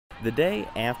The day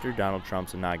after Donald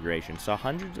Trump's inauguration saw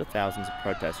hundreds of thousands of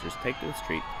protesters take to the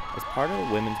street as part of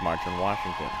the Women's March on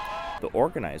Washington. The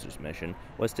organizers' mission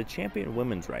was to champion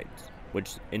women's rights,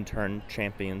 which in turn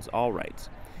champions all rights.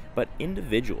 But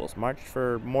individuals marched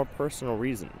for more personal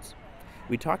reasons.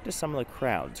 We talked to some of the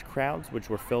crowds which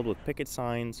were filled with picket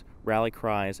signs, rally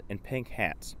cries, and pink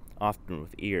hats, often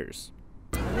with ears.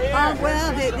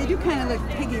 Well, they do kind of look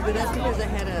piggy, but that's because I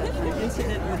had an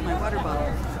incident with my water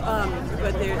bottle.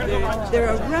 But they're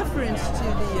a reference to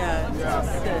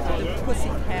the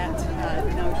pussycat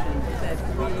notion that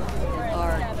we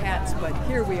are cats, but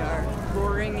here we are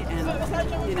roaring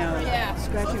and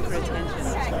scratching for attention,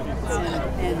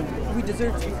 and we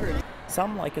deserve to be heard.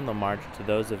 Some liken the march to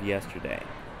those of yesterday.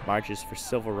 Marches for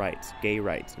civil rights, gay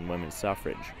rights, and women's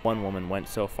suffrage. One woman went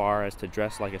so far as to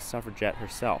dress like a suffragette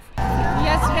herself.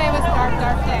 Yesterday was a dark,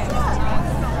 dark day.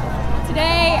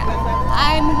 Today,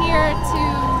 I'm here to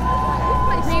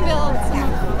rebuild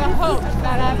the hope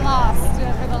that I've lost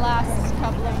over the last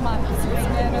couple of months. It's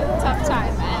been a tough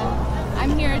time, and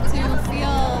I'm here to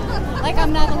feel like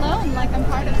I'm not alone, like I'm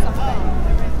part of something.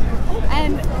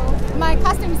 And my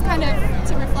costume is kind of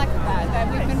to reflect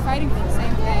that we've been fighting for the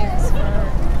same things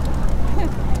for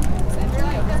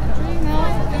century over century now.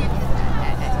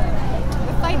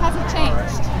 The fight hasn't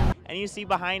changed. And you see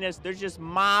behind us, there's just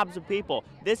mobs of people.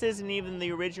 This isn't even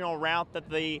the original route that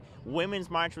the Women's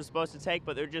March was supposed to take,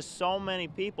 but there are just so many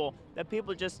people that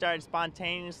people just started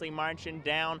spontaneously marching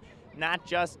down, not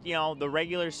just, the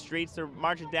regular streets, they're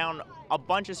marching down a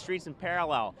bunch of streets in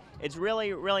parallel. It's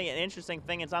really, really an interesting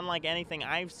thing. It's unlike anything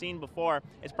I've seen before.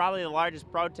 It's probably the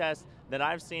largest protest that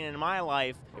I've seen in my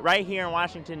life. Right here in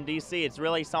Washington, D.C., it's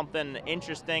really something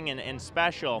interesting and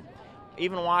special.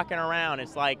 Even walking around,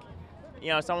 it's like,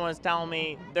 someone was telling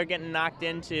me they're getting knocked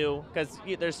into because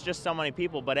there's just so many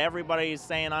people, but everybody's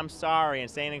saying I'm sorry and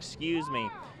saying excuse me.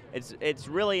 It's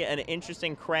really an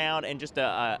interesting crowd and just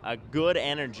a good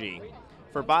energy.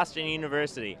 For Boston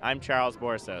University, I'm Charles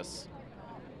Borsos.